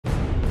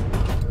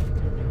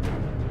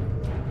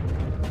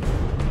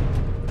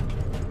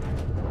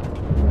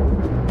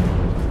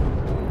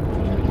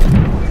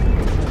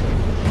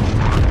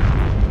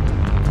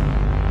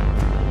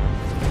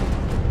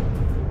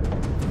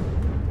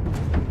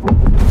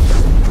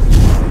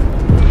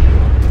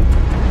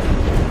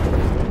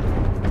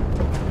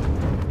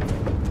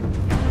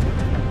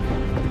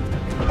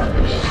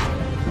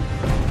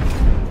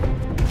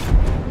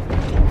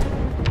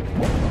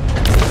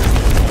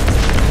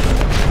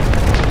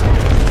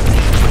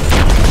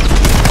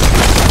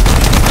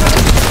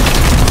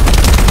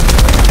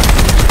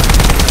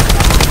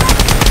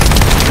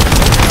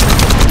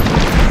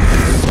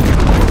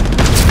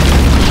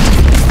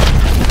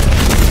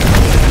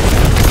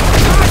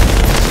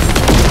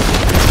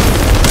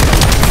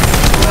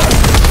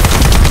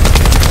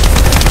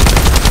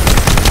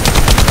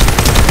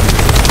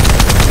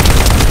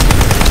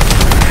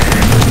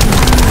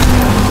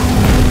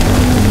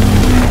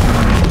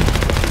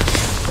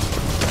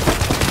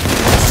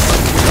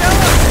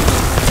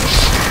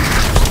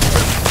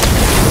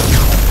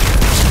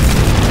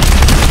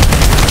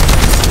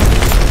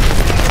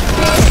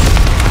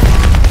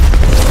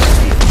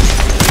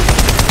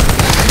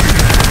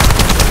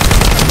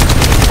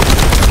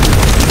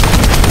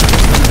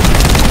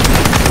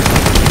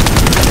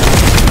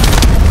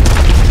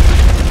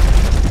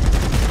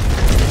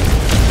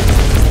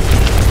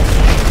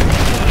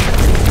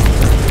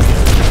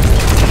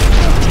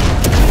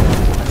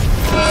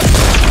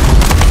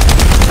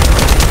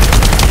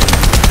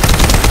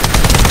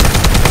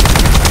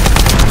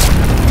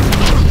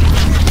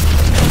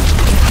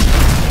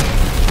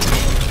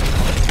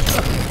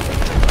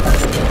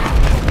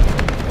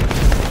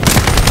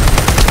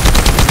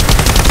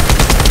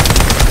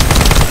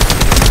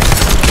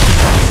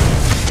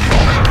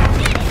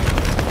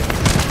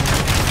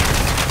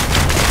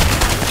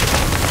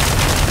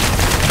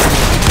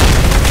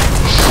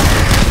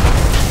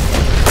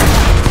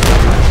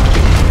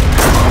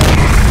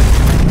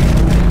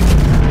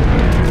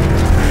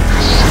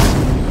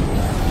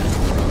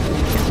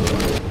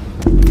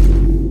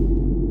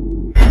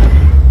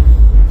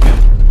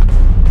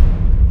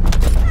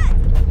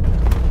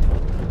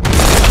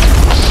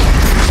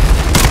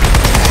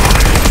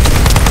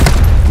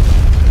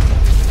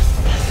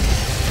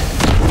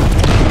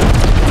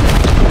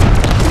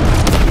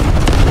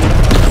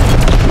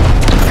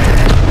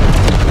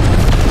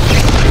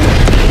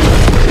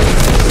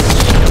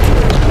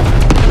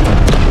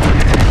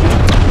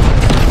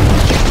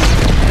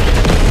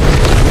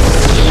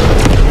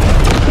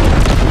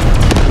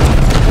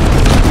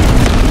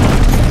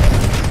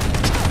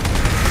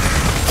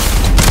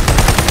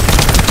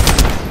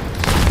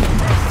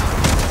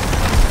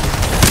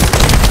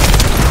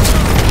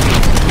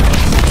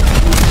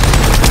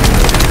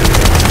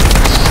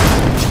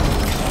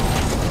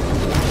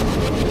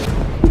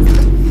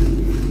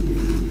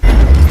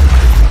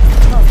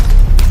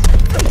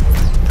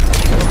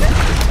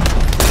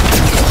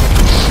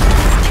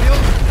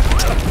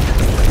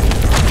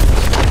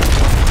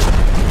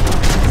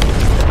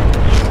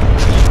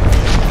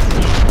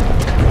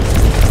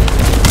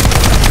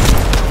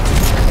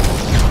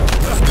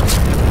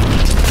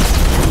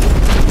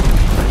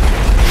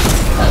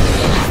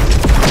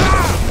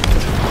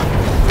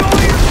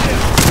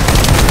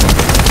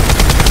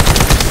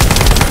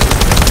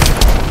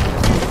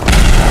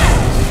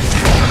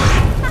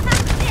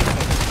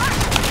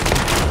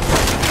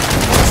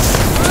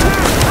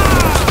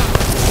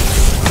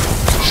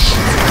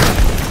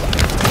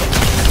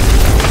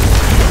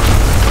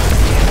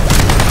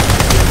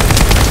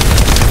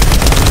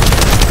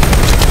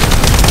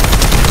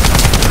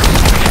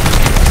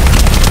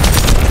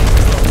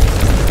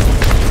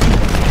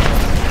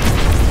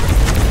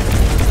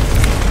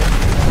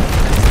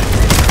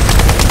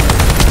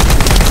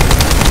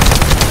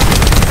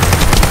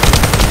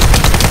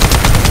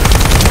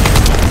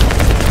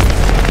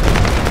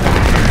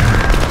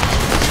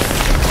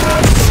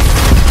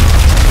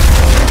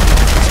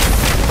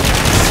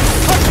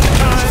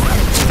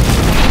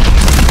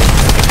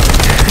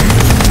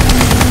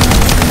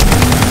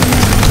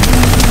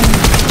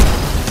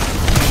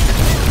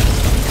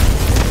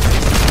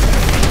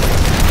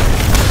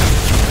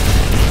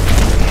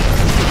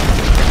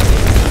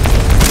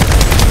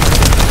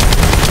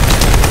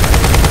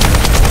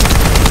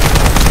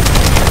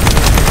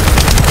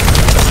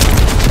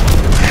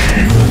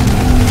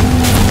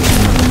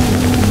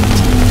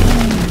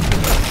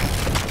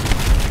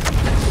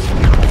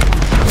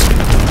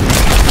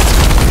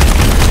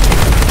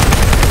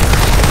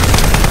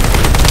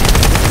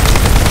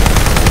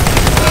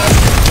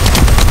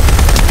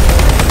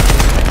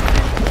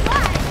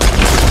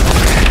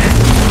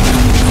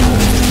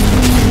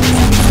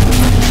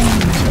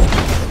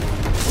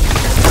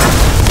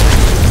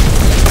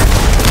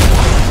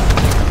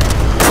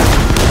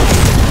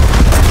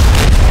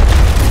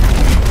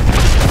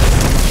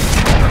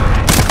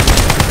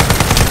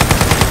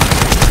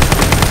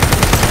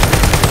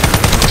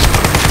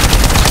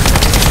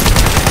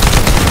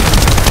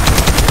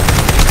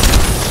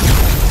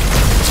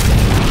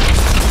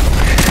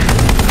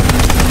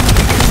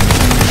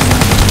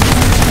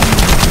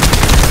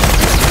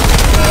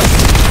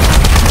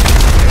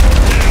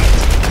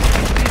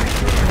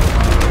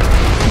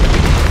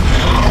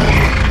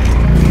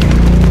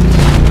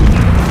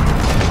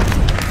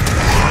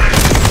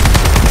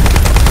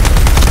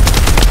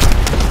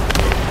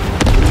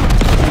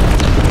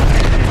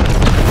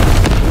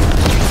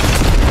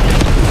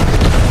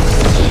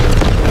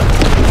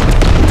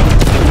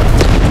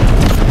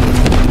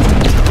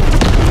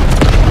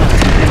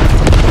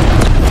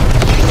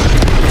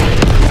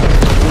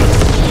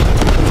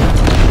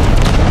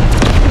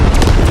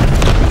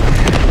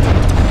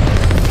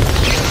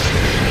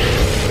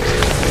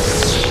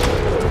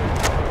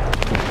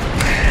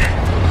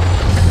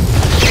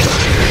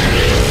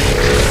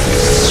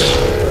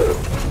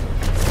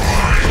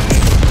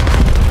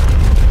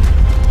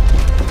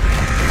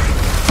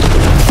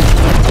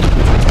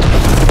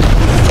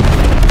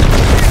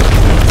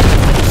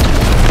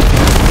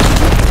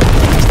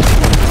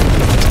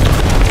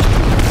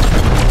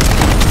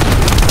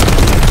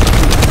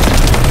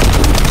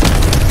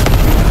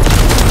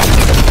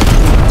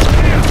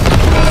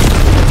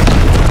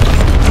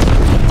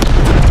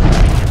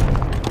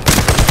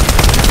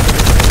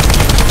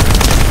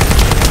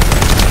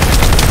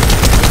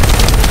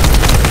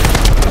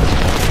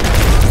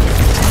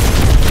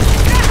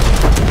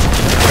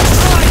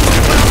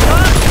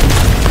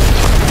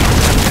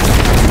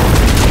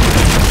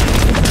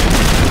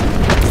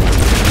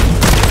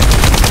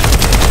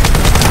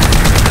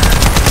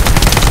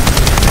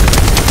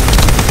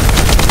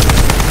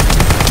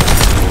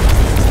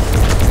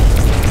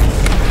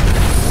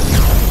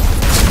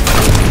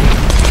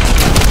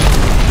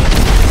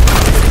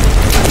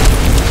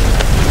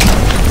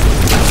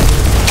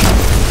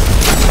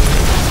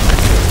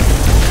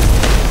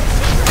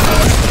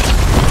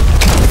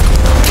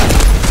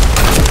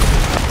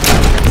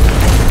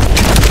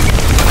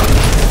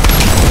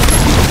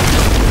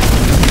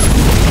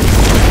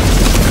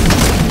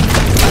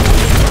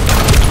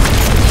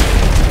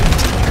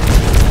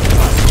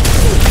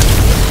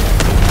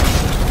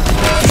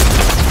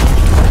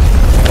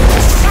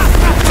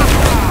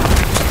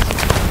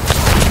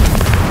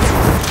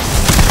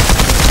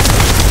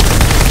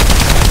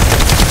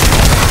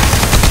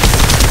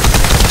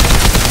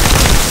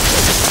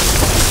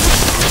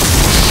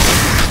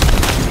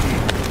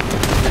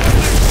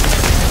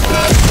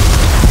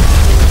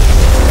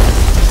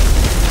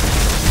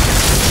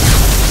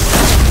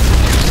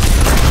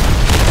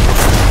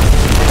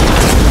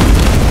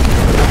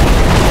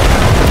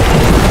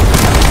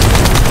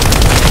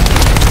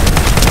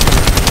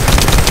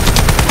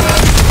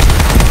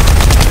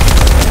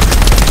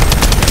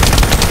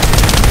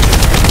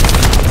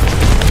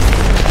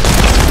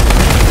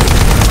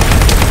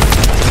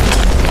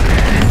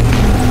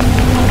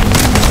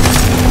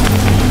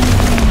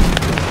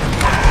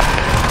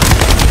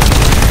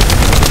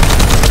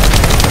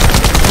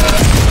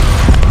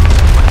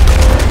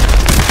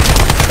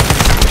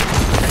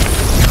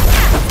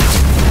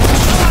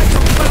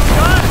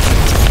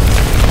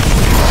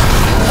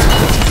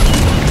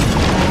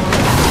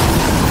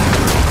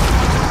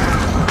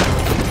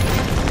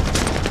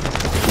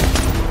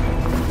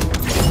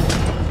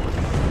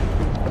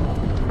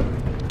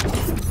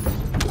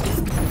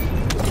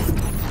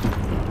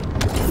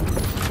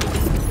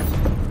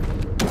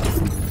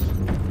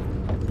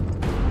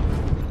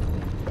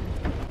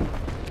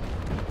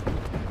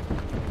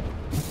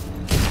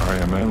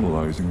I'm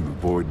analyzing the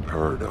Void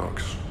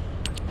Paradox.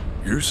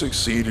 You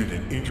succeeded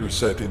in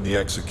intercepting the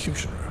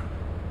Executioner.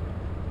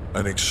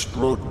 An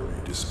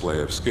extraordinary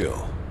display of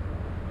skill.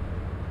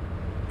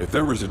 If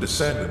there was a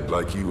Descendant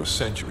like you a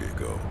century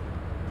ago,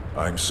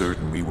 I'm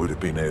certain we would have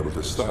been able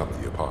to stop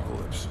the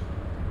apocalypse.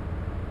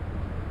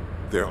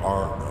 There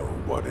are no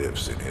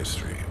what-ifs in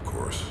history, of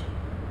course.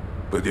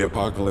 But the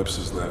apocalypse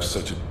has left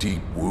such a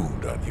deep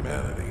wound on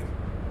humanity.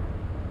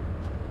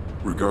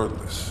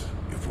 Regardless,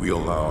 if we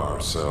allow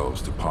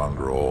ourselves to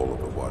ponder all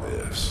of the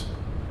what-ifs,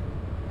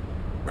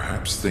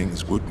 perhaps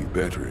things would be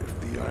better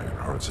if the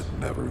Ironhearts had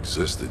never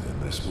existed in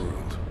this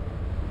world.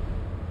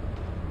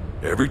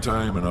 Every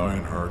time an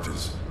Ironheart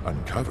is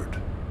uncovered,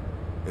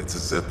 it's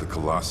as if the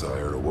Colossi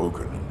are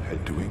awoken and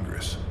head to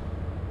Ingress.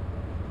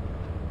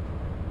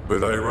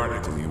 But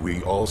ironically,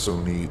 we also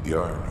need the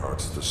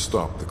Ironhearts to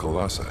stop the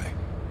Colossi.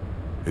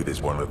 It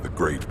is one of the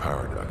great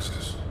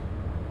paradoxes.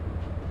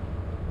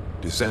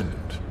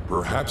 Descendant,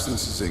 perhaps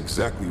this is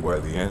exactly why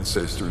the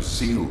ancestors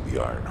sealed the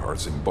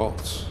Ironhearts in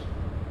vaults.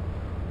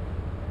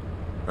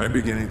 I'm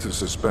beginning to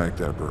suspect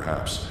that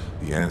perhaps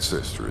the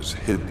ancestors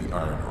hid the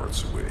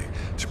Ironhearts away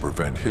to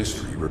prevent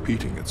history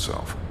repeating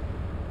itself.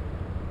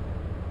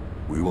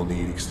 We will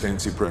need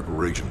extensive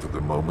preparation for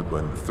the moment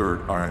when the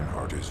third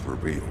Ironheart is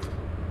revealed.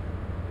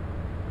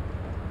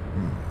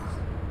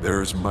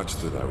 There is much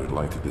that I would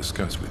like to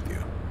discuss with you,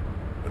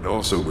 and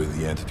also with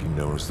the entity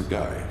known as the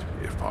Guide,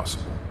 if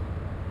possible.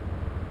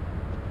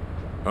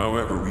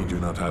 However, we do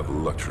not have the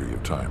luxury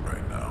of time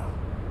right now.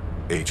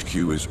 HQ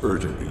is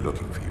urgently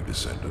looking for you,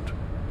 Descendant.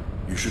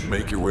 You should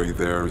make your way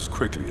there as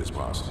quickly as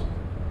possible.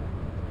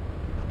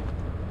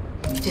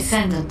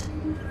 Descendant,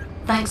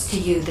 thanks to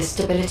you, the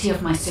stability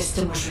of my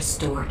system was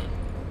restored.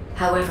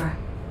 However,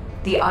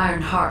 the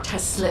Iron Heart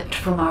has slipped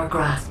from our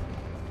grasp.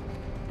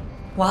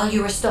 While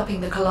you were stopping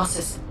the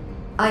Colossus,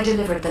 I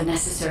delivered the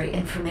necessary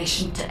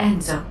information to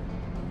Enzo.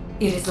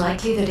 It is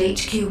likely that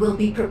HQ will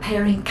be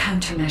preparing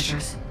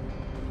countermeasures.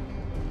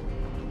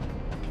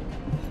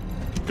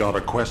 Got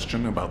a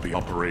question about the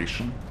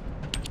operation?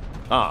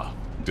 Ah,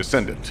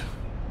 Descendant,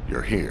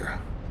 you're here.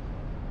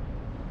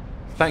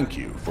 Thank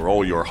you for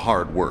all your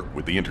hard work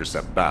with the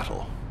Intercept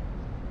battle.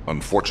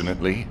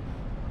 Unfortunately,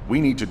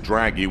 we need to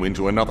drag you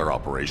into another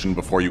operation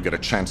before you get a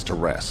chance to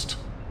rest.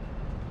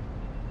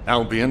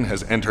 Albion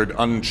has entered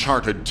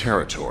uncharted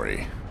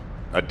territory.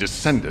 A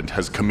Descendant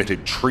has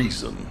committed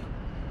treason.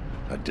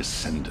 A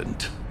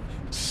Descendant.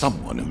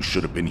 Someone who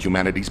should have been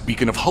humanity's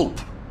beacon of hope.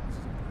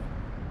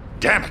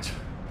 Damn it!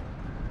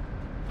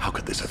 How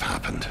could this have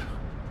happened?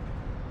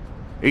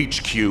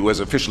 HQ has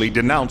officially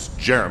denounced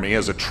Jeremy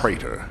as a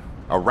traitor.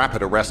 A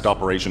rapid arrest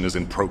operation is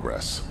in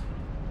progress.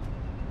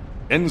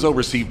 Enzo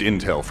received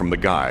intel from the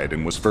Guide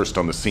and was first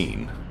on the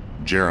scene.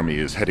 Jeremy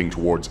is heading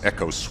towards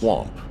Echo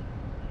Swamp.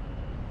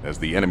 As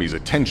the enemy's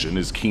attention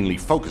is keenly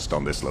focused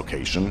on this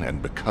location,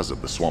 and because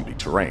of the swampy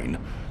terrain,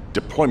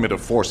 deployment of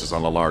forces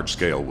on a large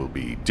scale will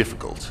be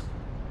difficult.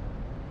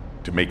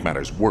 To make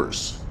matters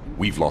worse,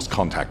 we've lost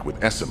contact with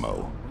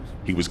Essimo.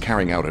 He was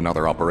carrying out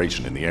another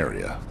operation in the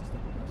area.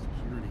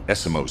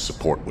 Essimo's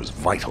support was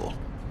vital.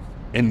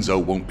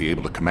 Enzo won't be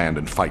able to command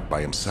and fight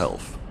by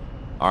himself.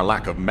 Our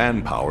lack of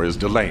manpower is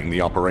delaying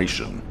the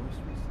operation.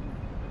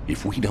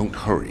 If we don't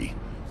hurry,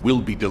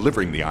 we'll be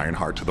delivering the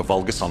Ironheart to the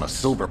Vulgus on a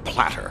silver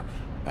platter,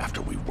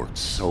 after we worked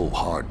so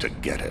hard to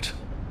get it.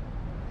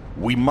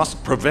 We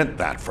must prevent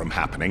that from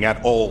happening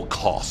at all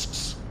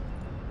costs.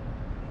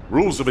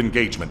 Rules of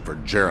engagement for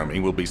Jeremy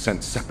will be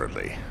sent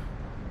separately.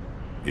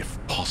 If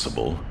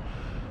possible,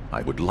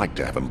 I would like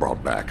to have him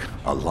brought back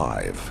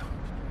alive.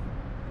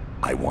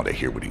 I want to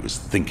hear what he was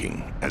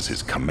thinking as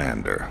his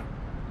commander,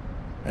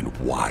 and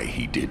why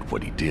he did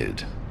what he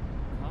did.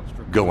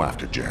 Go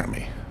after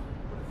Jeremy,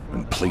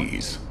 and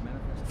please,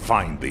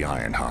 find the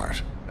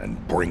Ironheart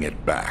and bring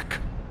it back.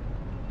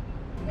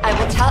 I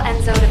will tell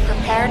Enzo to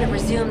prepare to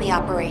resume the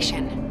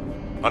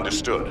operation.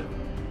 Understood.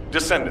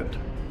 Descendant,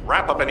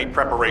 wrap up any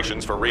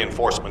preparations for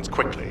reinforcements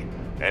quickly,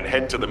 and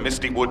head to the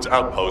Misty Woods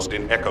outpost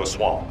in Echo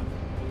Swamp.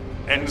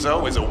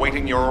 Enzo is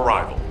awaiting your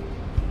arrival.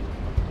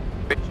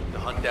 To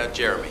hunt down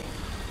Jeremy.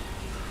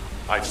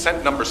 I've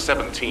sent number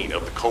 17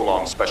 of the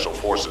Colon Special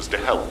Forces to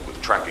help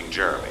with tracking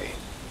Jeremy.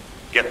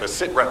 Get the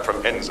sitrep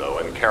from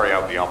Enzo and carry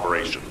out the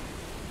operation.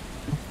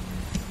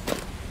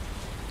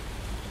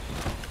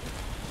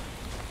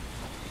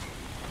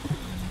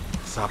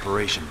 This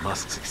operation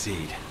must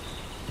succeed.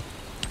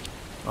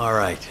 All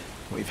right,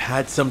 we've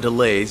had some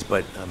delays,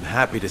 but I'm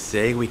happy to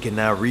say we can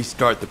now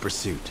restart the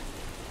pursuit.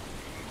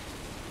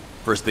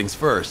 First things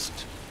first,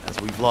 as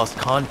we've lost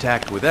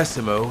contact with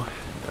Essimo,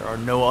 there are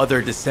no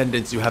other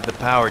Descendants who have the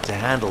power to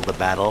handle the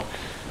battle.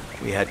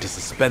 We had to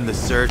suspend the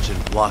search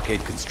and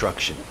blockade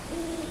construction.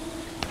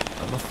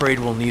 I'm afraid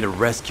we'll need a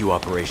rescue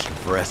operation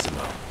for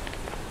Essimo.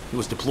 He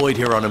was deployed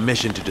here on a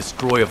mission to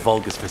destroy a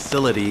Vulgus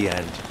facility,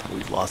 and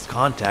we've lost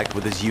contact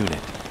with his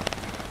unit.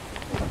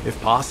 If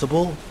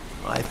possible,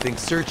 I think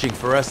searching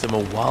for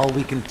Essimo while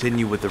we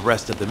continue with the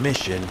rest of the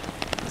mission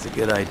is a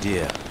good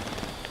idea.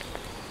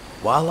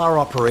 While our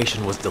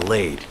operation was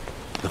delayed,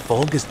 the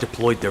Vulgus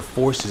deployed their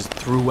forces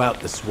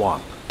throughout the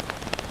swamp.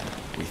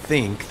 We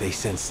think they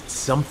sensed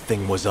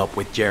something was up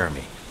with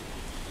Jeremy.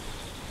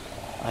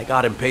 I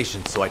got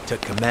impatient, so I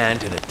took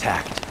command and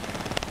attacked.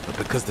 But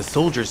because the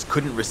soldiers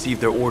couldn't receive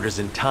their orders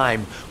in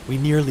time, we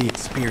nearly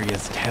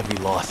experienced heavy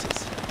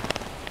losses.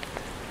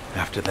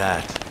 After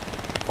that,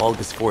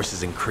 Vulgus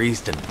forces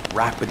increased and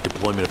rapid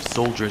deployment of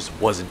soldiers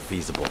wasn't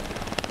feasible.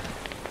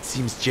 It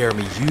seems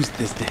Jeremy used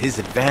this to his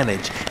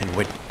advantage and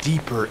went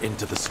deeper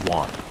into the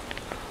swamp.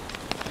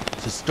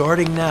 So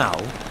starting now,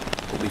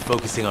 we'll be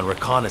focusing on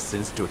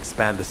reconnaissance to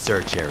expand the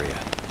search area.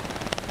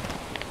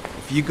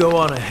 If you go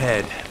on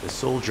ahead, the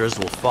soldiers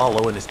will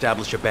follow and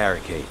establish a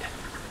barricade.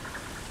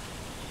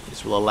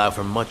 This will allow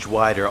for much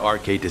wider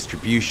RK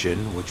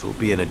distribution, which will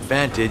be an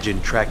advantage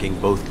in tracking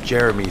both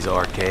Jeremy's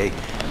RK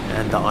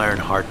and the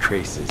Ironheart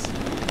traces.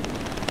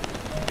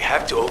 We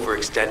have to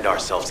overextend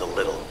ourselves a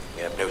little.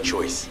 We have no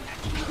choice.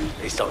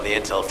 Based on the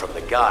intel from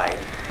the guide,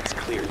 it's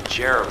clear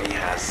Jeremy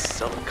has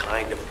some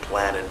kind of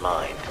plan in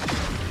mind.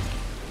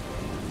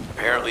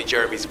 Apparently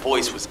Jeremy's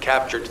voice was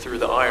captured through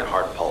the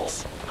Ironheart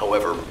pulse.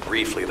 However,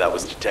 briefly that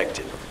was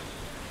detected.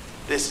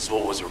 This is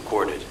what was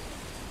recorded.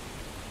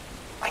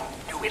 I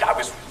knew it, I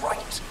was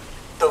right.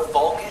 The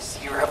Vulgus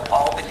here have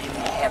all been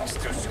enhanced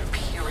through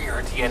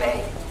superior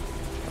DNA.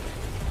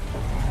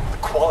 The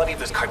quality of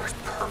this Kuiper's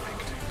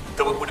perfect,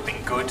 though it would have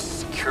been good to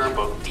secure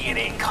both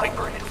DNA and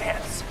Kuiper in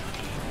advance.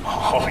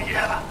 Oh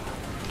yeah.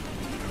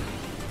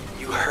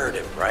 You heard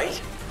him,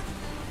 right?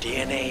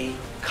 DNA,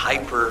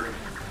 Kuiper.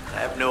 I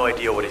have no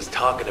idea what he's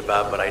talking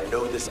about, but I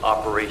know this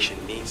operation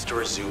needs to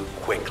resume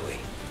quickly.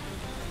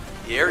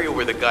 The area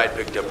where the guide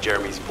picked up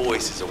Jeremy's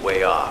voice is a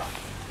way off.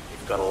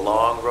 We've got a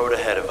long road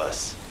ahead of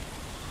us.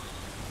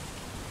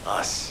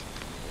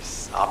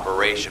 This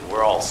operation,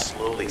 we're all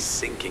slowly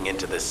sinking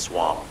into this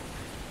swamp.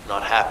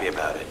 Not happy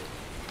about it.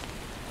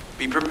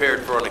 Be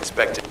prepared for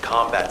unexpected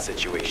combat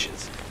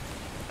situations.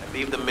 I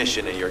leave the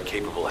mission in your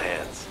capable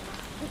hands.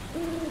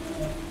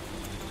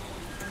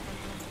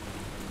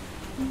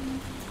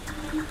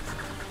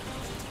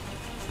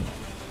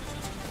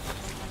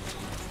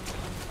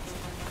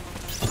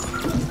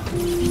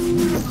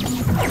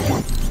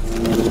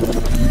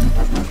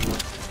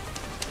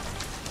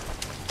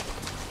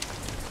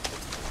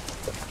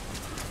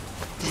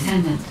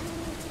 Descendant,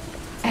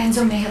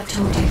 Enzo may have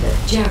told you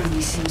that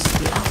Jeremy seems to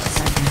be up to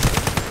something.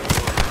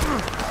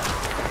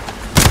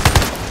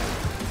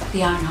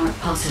 The Ironheart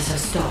pulses have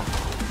stopped,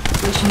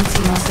 which means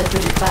he must have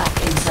put it back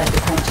inside the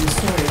quantum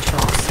storage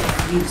box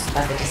used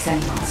by the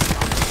Descendants.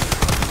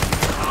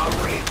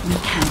 We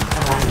cannot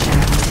allow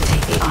Jeremy to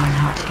take the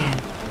Ironheart again.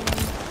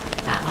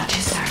 That much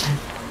is certain.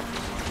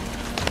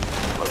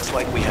 Looks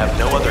like we have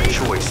no other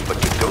choice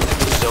but to go to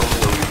the zone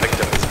where we picked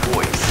up his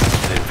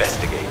voice and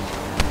investigate.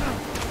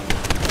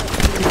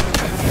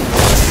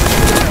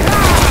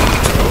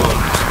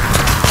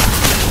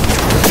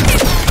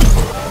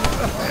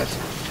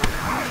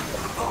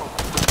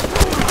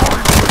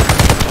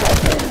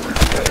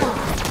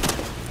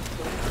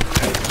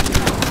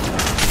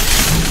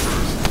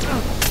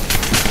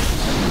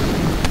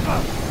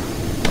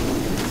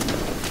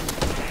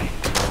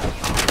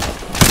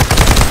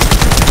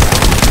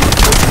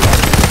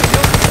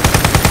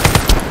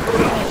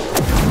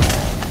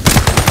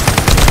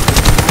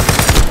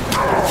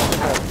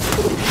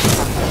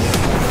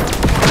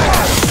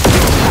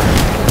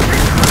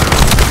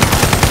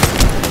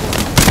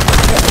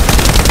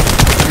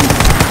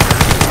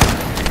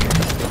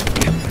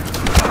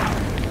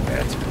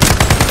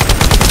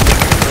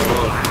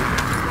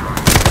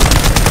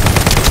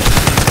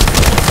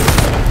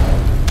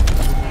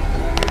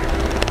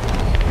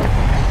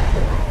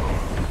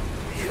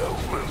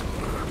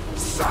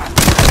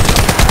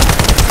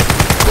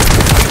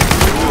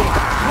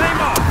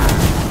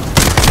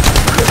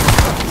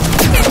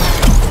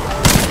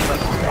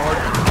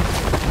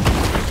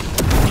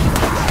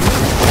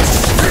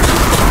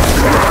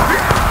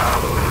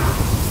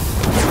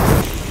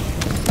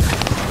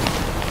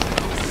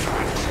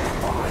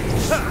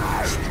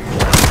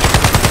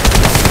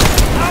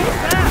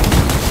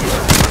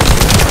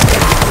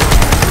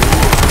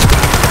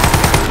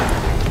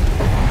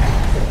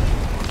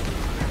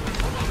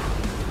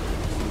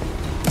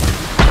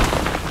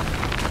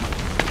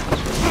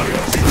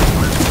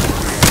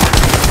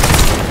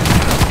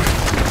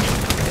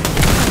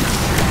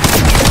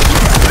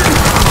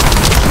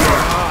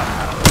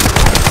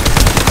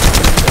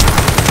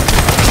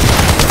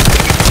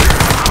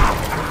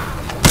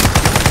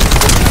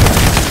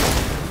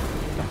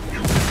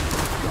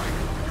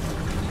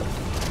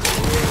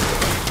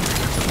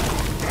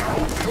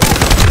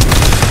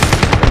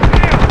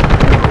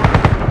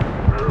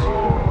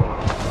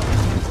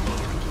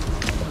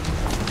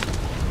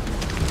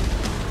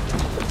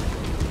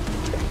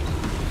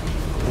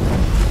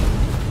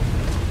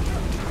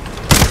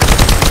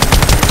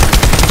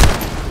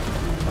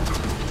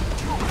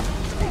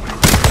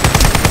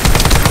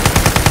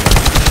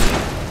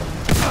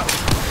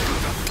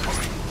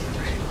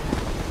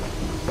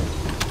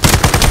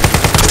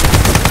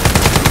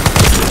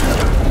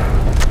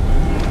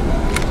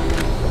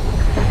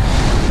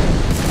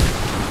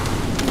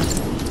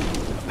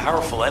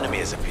 potential enemy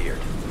has appeared.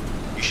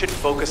 You should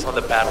focus on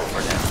the battle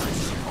for now.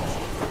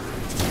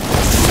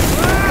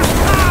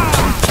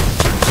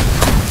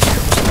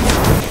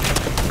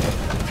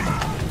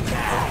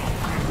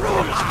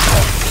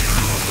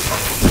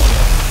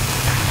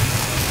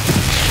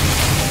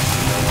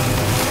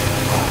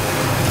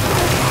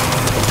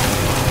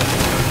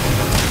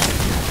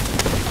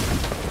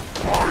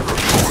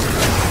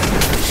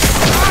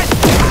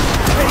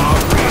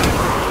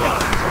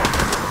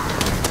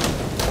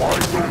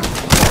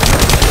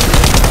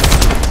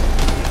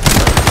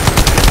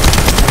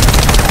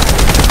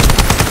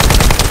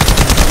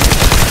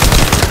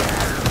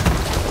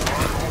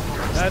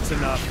 That's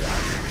enough.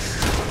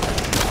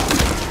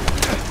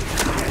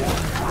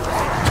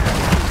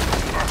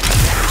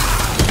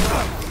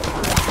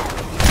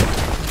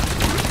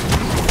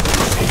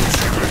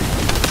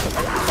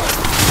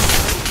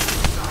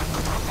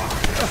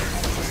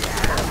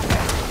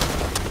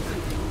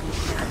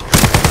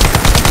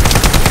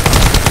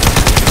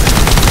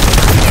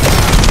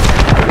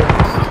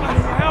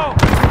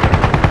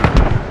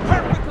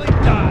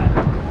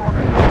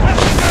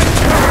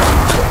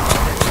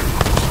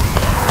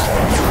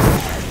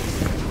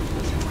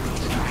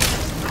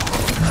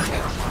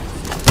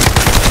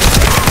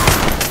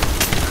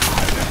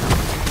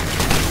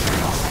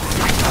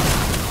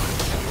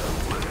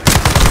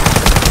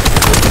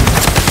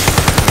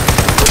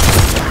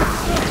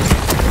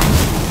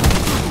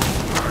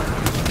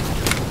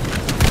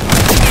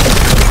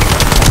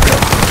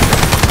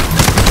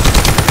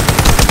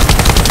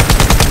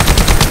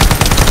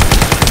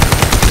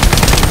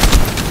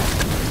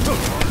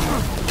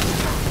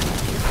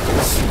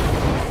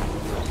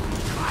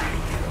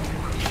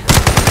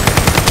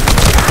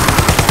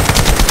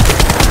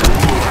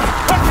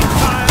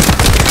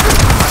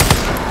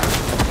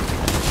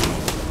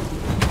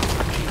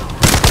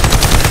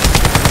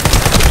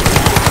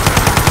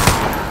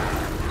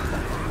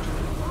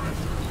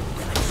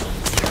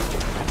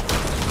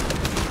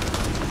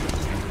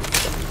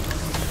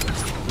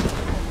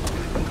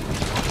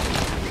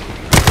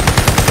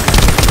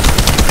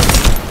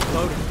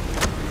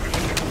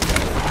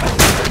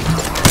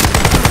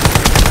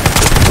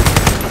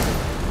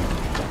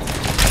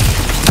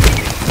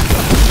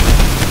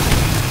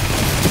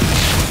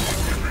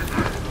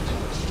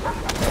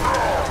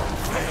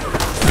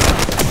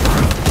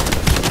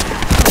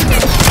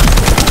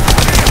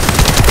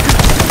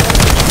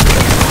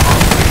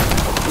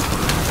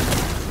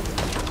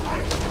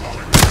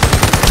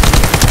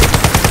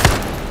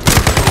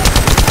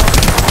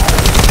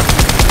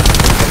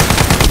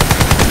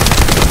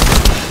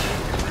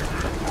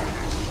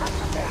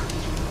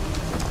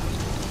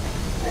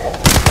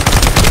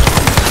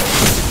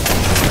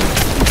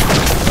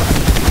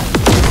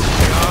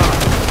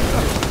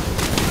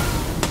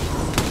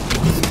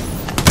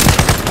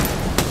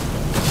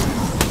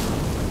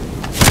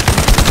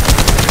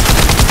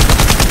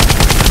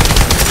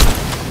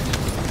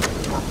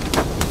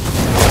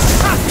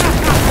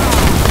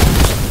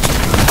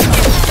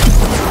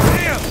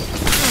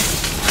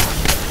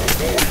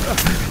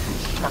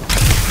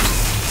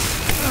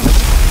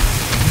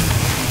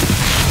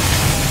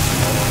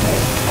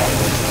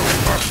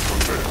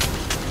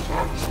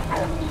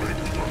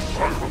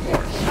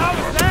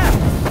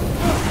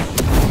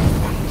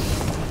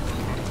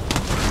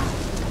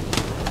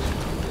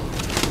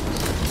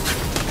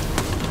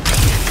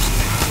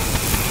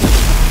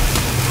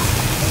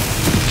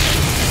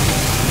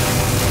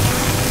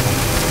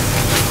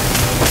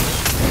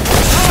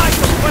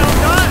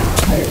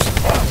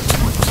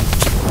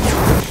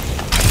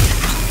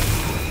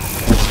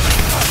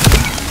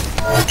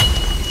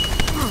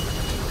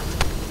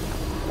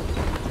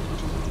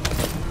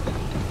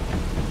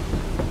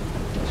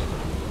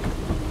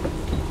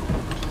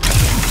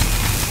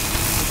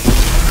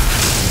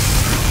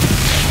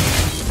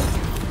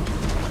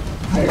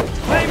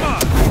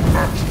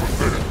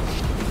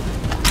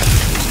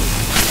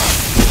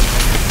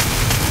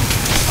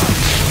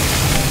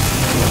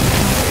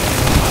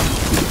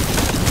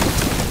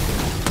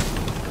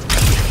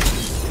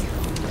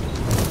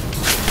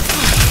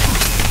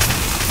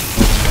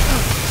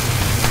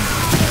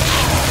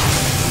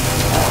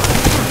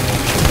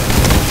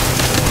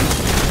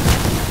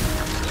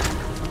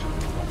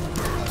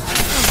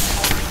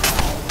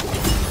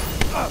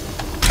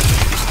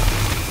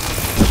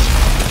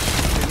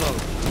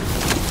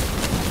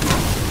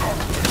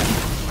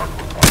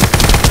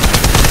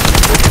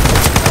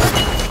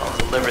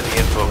 Deliver the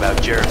info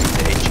about Jeremy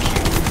to HQ.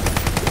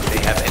 If they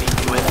have any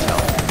new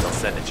intel, they'll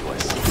send it to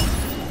us.